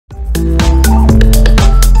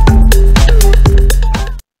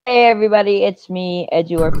Hey everybody, it's me,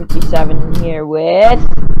 EdgyLord57 here with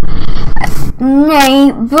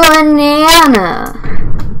Nate Banana.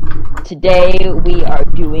 Today we are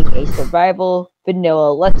doing a survival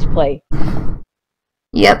vanilla let's play.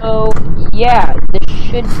 Yep. So yeah, this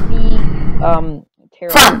should be terrible.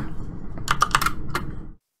 Fun.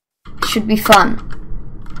 Should be fun.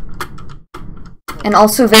 And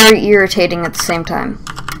also very irritating at the same time.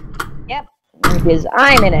 Yep, because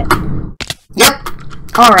I'm in it. Yep.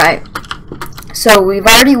 Alright. So we've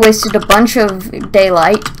already wasted a bunch of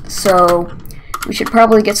daylight, so we should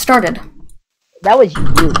probably get started. That was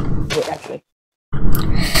you, actually.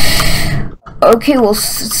 Okay, well,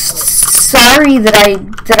 sorry that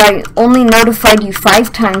I only notified you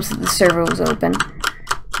 5 times that the server was open.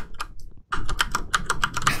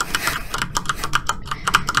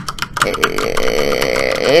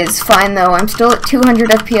 It's fine though. I'm still at 200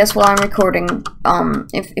 FPS while I'm recording.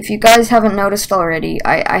 If you guys haven't noticed already,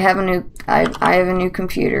 I have a new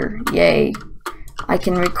computer. Yay! I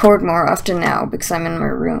can record more often now because I'm in my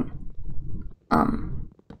room.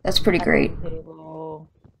 That's pretty great.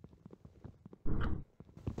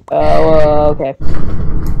 Oh, okay.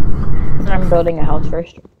 I'm building a house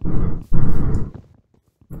first.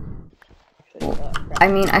 I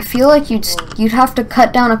mean, I feel like you'd have to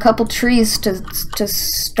cut down a couple trees to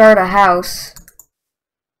start a house.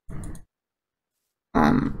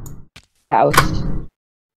 House.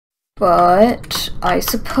 But I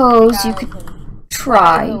suppose you could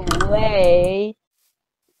try. By the way,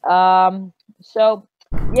 so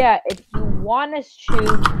yeah, if you want us to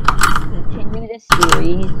continue this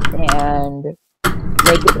series and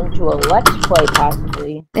make it into a let's play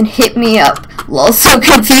possibly, then hit me up.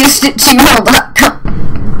 lolsoconfused@gmail.com.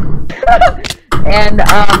 and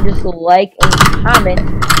just like and comment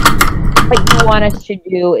what you want us to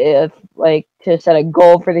do, if like to set a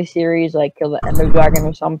goal for the series, like kill the Ender Dragon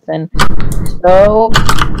or something. So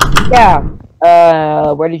yeah,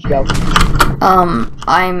 where did you go?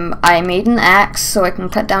 I made an axe so I can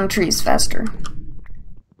cut down trees faster.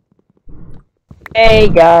 Hey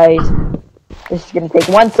guys, this is gonna take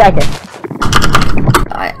 1 second.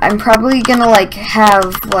 I'm probably gonna like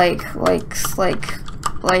have like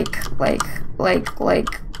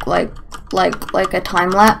a time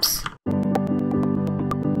lapse.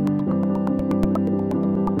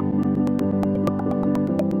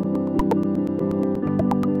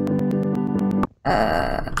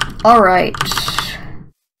 Alright.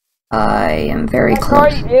 I am very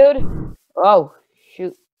close. Sorry, dude. Oh,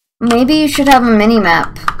 shoot. Maybe you should have a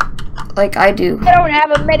mini-map, like I do. I don't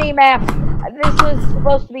have a mini-map. This was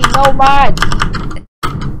supposed to be no mods.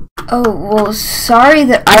 Oh, well, sorry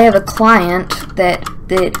that I have a client that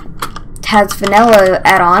has vanilla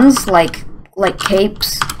add-ons, like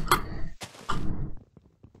capes.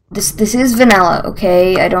 This is vanilla,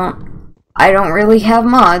 okay? I don't really have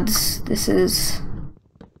mods. This is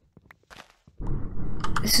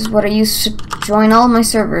what I use to join all my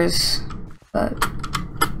servers. But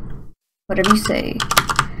whatever you say.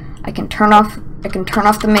 I can turn off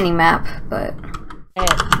the mini-map, but Hey,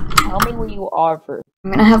 tell me where you are first.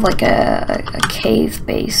 I'm gonna have like a cave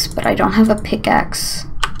base, but I don't have a pickaxe.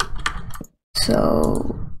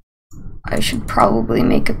 So I should probably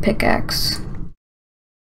make a pickaxe.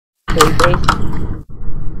 Cave base?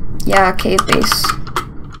 Yeah, cave base.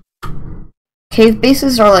 Cave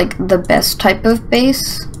bases are like the best type of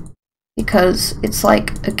base because it's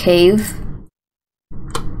like a cave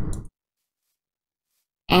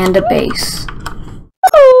and a base.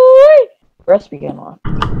 Recipe unlocked.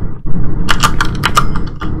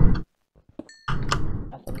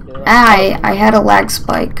 I had a lag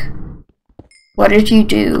spike. What did you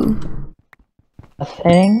do? A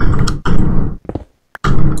thing?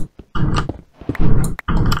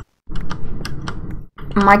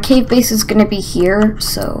 My cave base is gonna be here,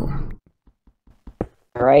 so...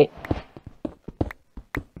 Alright.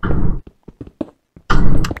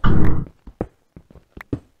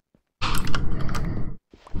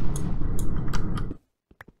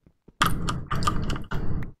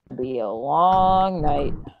 Be a long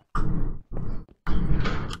night.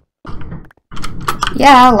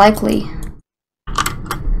 Yeah, likely.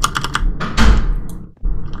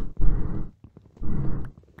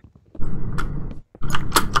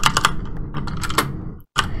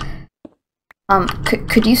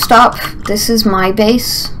 Could you stop? This is my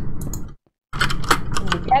base.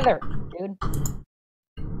 Together, dude.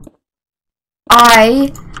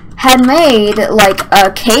 I had made like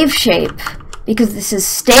a cave shape because this is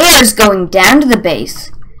stairs going down to the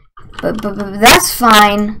base. But that's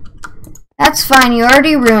fine. That's fine, you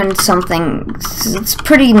already ruined something. It's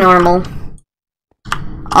pretty normal.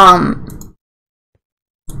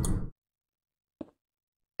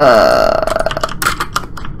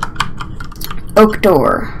 Oak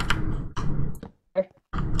door.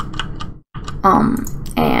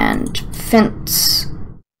 And fence.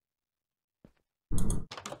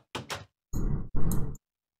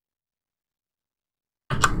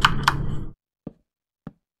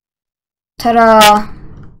 Ta-da!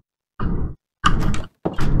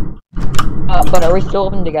 But are we still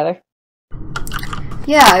living together?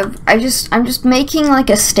 Yeah, I'm just making like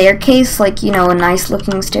a staircase, like, you know, a nice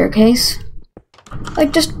looking staircase.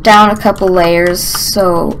 Like just down a couple layers,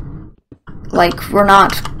 so like we're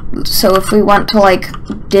not, so if we want to like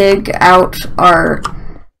dig out our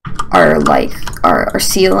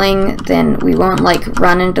ceiling, then we won't like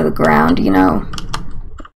run into the ground, you know.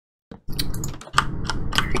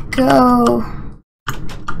 There we go.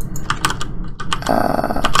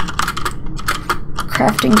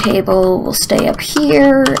 Crafting table will stay up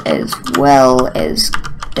here as well as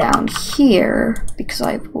down here because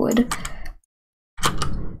I have wood.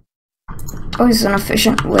 Always an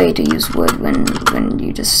efficient way to use wood when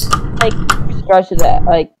you just like regards to that,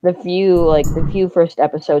 like the few first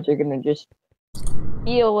episodes are gonna just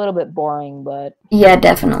be a little bit boring, but yeah,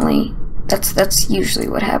 definitely. That's usually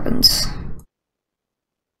what happens.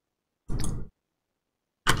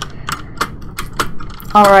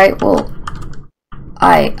 Alright, well,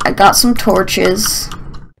 I got some torches.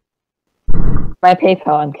 my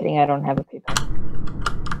PayPal. I'm kidding. I don't have a PayPal.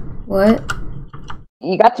 What?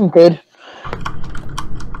 You got some food?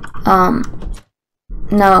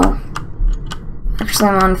 No. Actually,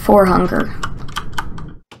 I'm on 4 hunger.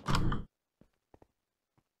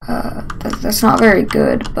 That's not very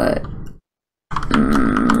good, but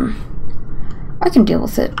I can deal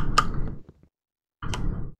with it.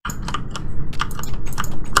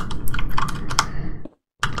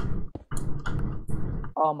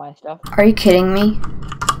 All my stuff. Are you kidding me?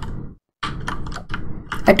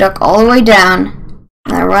 I duck all the way down,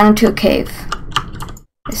 and I run into a cave.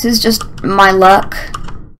 This is just my luck.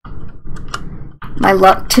 My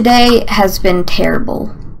luck today has been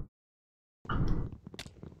terrible.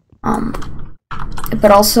 But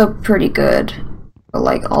also pretty good. But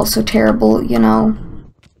like also terrible, you know.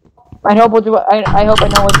 I hope I hope I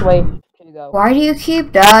know which way to go. Why do you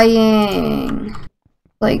keep dying?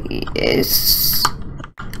 Like,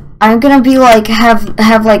 I'm gonna be like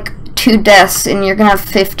have like 2 deaths and you're gonna have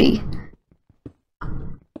 50.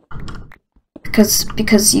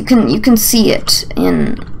 Because you can see it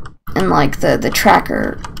in like the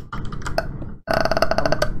tracker,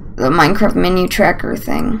 the Minecraft menu tracker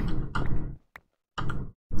thing.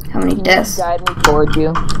 How many deaths? Guide me toward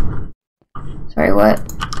you. Sorry, what?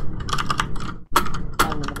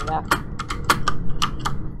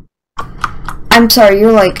 I'm sorry,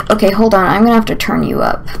 you're like, okay, hold on, I'm gonna have to turn you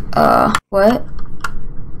up. What?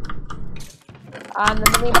 On the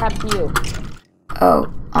mini-map to you.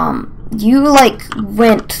 Oh, you, like,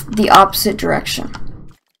 went the opposite direction.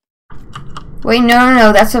 Wait,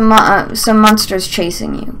 no, that's some monsters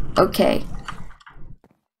chasing you. Okay.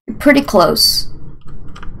 You're pretty close.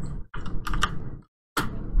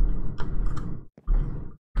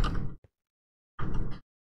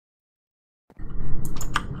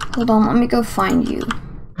 Hold on, let me go find you.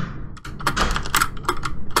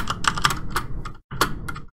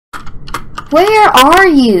 Where are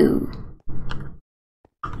you?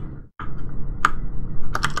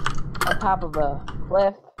 On top of a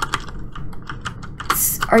cliff.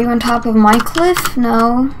 Are you on top of my cliff?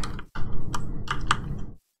 No.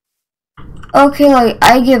 Okay, like,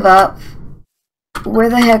 I give up. Where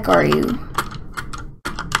the heck are you?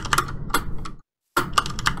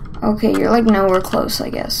 Okay, you're like nowhere close,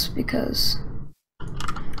 I guess, because...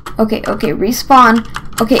 Okay, respawn.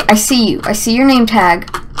 Okay, I see you. I see your name tag.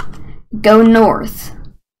 Go north.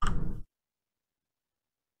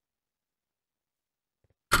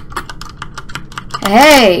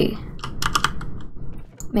 Hey!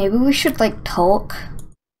 Maybe we should, like, talk?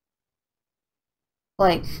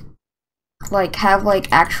 Like have,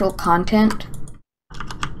 like, actual content?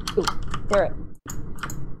 Ooh, hear it.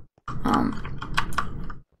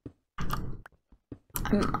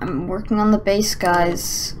 I'm working on the base,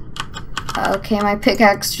 guys. Okay, my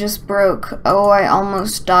pickaxe just broke. Oh, I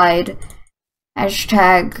almost died.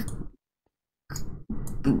 Hashtag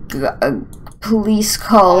police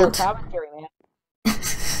called.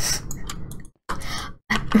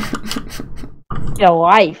 Your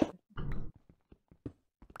life.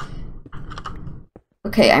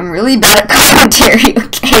 Okay, I'm really bad at commentary,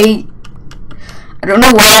 okay? I don't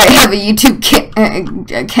know why I have a YouTube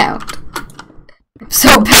account. I'm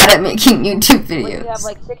so bad at making YouTube When you have videos.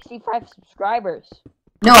 like 65 subscribers.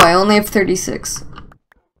 No, I only have 36.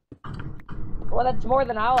 Well, that's more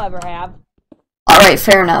than I'll ever have. Alright,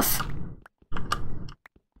 fair enough.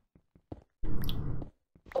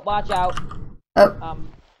 Watch out. Oh.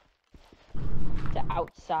 The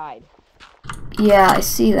outside. Yeah, I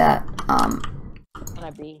see that.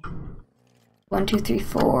 Gonna be 1, 2, 3,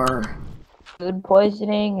 4. food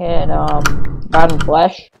poisoning and rotten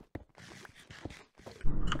flesh.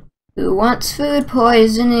 Who wants food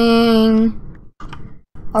poisoning?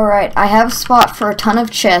 Alright, I have a spot for a ton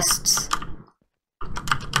of chests.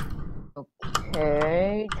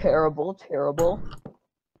 Okay, terrible, terrible.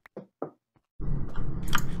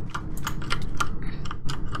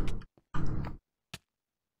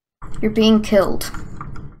 You're being killed.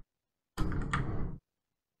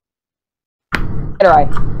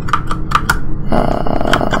 Alright.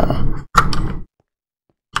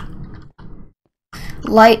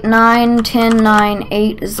 Light 9, 10, 9,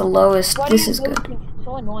 8 is the lowest. This is good. It's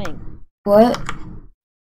so annoying. What?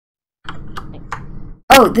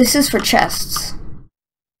 Oh, this is for chests.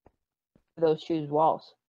 Those choose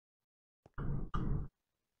walls.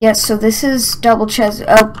 Yes, so this is double chest.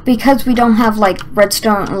 Oh, because we don't have like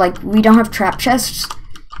redstone, like we don't have trap chests,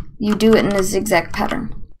 you do it in a zigzag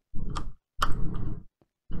pattern.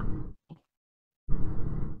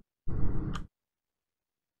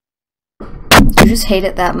 You just hate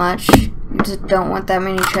it that much. You just don't want that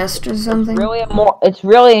many chests or something. It's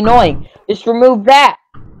really annoying. Just remove that.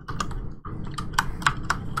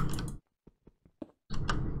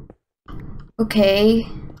 Okay.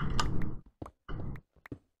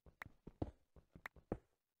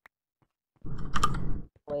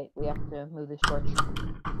 Wait, we have to move this torch.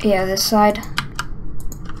 Yeah, this side.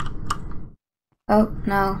 Oh,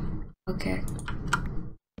 no. Okay.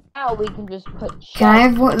 Now we can just put. Can I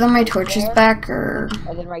have my torches back, or?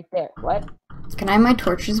 And then right there. What? Can I have my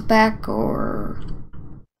torches back, or?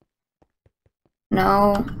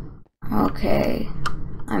 No. Okay.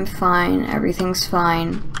 I'm fine. Everything's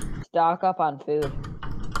fine. Stock up on food.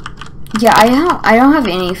 Yeah, I don't have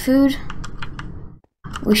any food.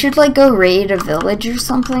 We should like go raid a village or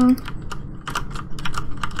something.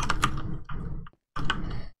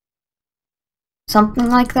 Something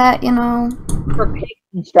like that, you know. For pigs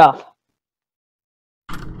and stuff.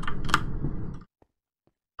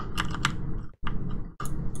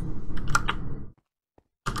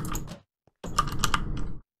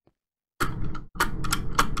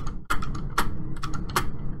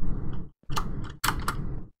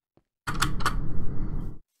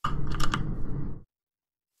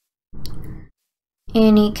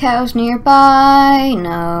 Any cows nearby?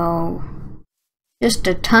 No. Just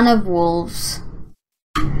a ton of wolves.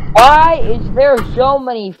 Why is there so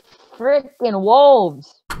many frickin'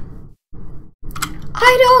 wolves?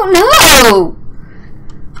 I don't know!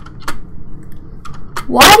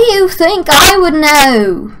 Why do you think I would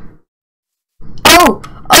know? Oh!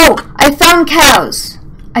 I found cows!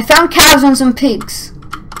 I found cows and some pigs.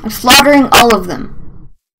 I'm slaughtering all of them.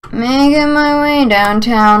 Making my way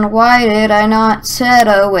downtown, why did I not set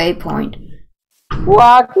a waypoint?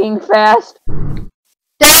 Walking fast.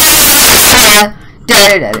 I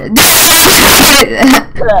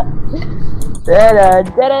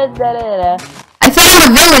found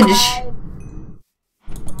a village!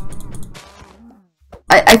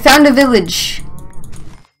 I found a village.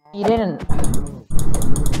 You didn't.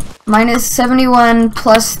 Minus 71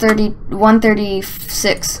 plus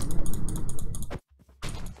 136.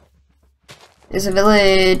 There's a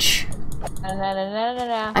village.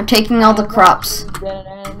 I'm taking all the crops.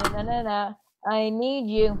 I need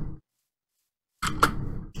you.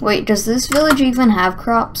 Wait, does this village even have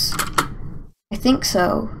crops? I think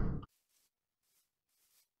so.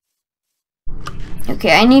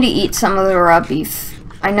 Okay, I need to eat some of the raw beef.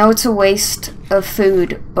 I know it's a waste of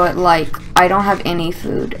food, but like, I don't have any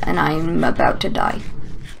food, and I'm about to die.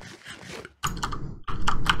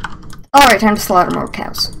 Alright, time to slaughter more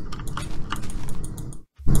cows.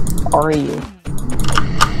 Are you?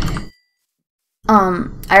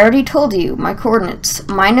 I already told you my coordinates.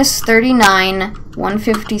 Minus 39,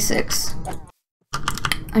 156.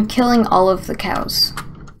 I'm killing all of the cows.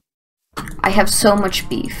 I have so much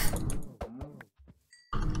beef.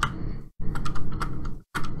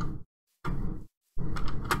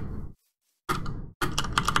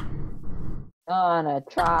 Gonna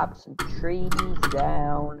chop some trees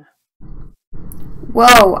down.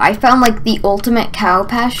 Whoa, I found like the ultimate cow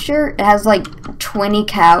pasture. It has like 20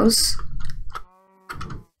 cows.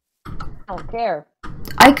 I don't care.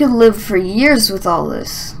 I could live for years with all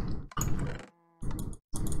this.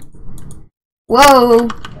 Whoa!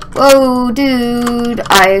 Whoa, dude!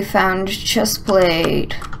 I found chest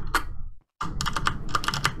plate.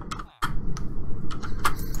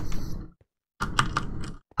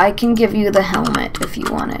 I can give you the helmet if you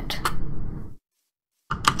want it.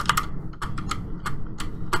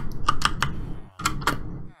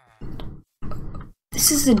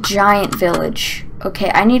 This is a giant village. Okay,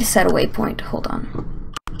 I need to set a waypoint. Hold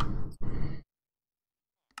on.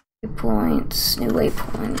 Waypoints, new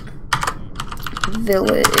waypoint.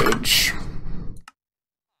 Village.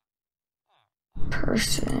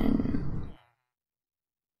 Person.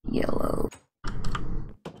 Yellow.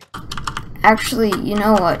 Actually, you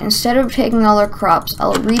know what? Instead of taking all our crops,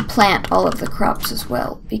 I'll replant all of the crops as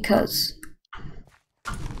well, because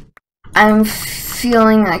I'm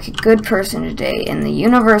feeling like a good person today, and the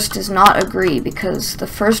universe does not agree, because the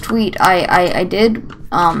first wheat I did,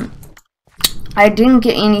 I didn't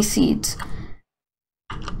get any seeds.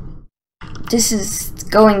 This is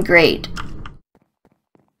going great.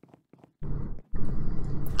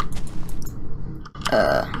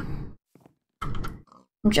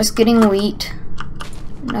 I'm just getting wheat.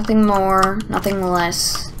 Nothing more, nothing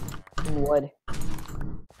less. Wood.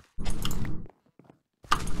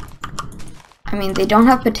 I mean, they don't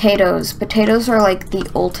have potatoes. Potatoes are like the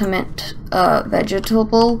ultimate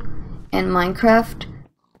vegetable in Minecraft.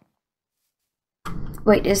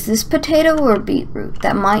 Wait, is this potato or beetroot?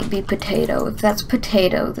 That might be potato. If that's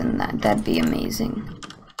potato, then that'd be amazing.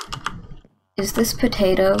 Is this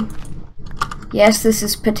potato? Yes, this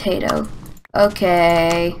is potato.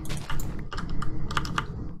 Okay.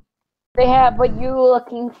 They have what you're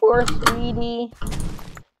looking for, sweetie.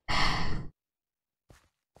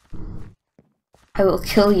 I will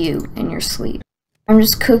kill you in your sleep. I'm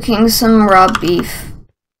just cooking some raw beef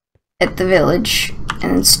at the village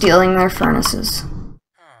and stealing their furnaces.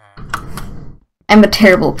 I'm a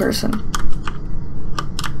terrible person.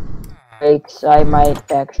 Breaks, I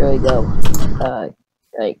might actually go,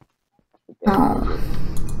 like... Oh.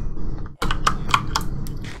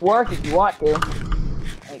 Work if you want to.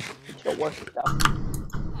 Like, it's still work and stuff.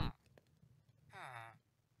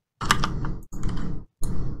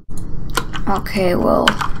 Okay, well,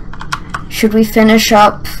 should we finish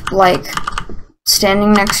up, like,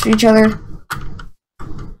 standing next to each other?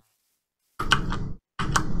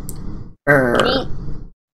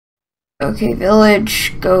 Okay,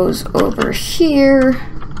 village goes over here.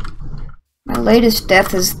 My latest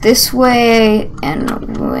death is this way,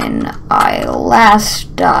 and when I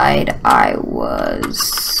last died, I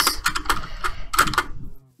was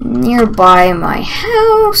nearby my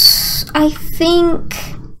house, I think.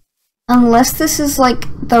 Unless this is, like,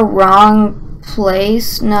 the wrong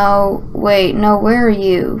place. No, wait, no, where are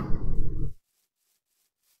you?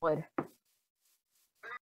 Wood.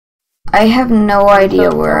 I have no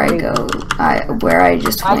idea where I go. Where I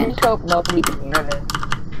just I went. just hope nobody can hear this.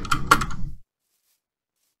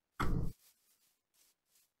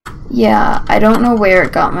 Yeah, I don't know where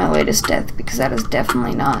it got my latest death, because that is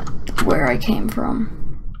definitely not where I came from.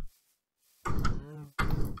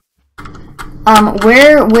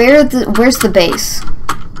 Where's the base?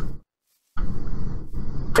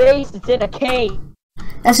 Base, it's in a cave.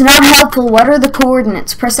 That's not helpful. What are the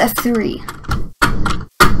coordinates? Press F3.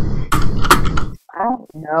 I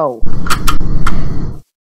don't know.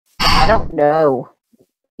 I don't know.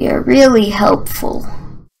 You're really helpful.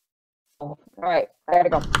 Alright, I gotta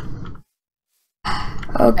go.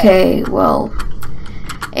 Okay, well,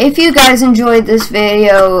 if you guys enjoyed this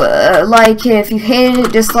video, like it. If you hated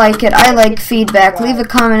it, dislike it. I like feedback. Leave a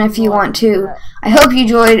comment if you want to. I hope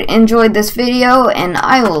you enjoyed this video, and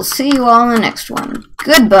I will see you all in the next one.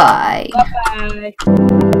 Goodbye.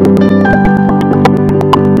 Bye-bye.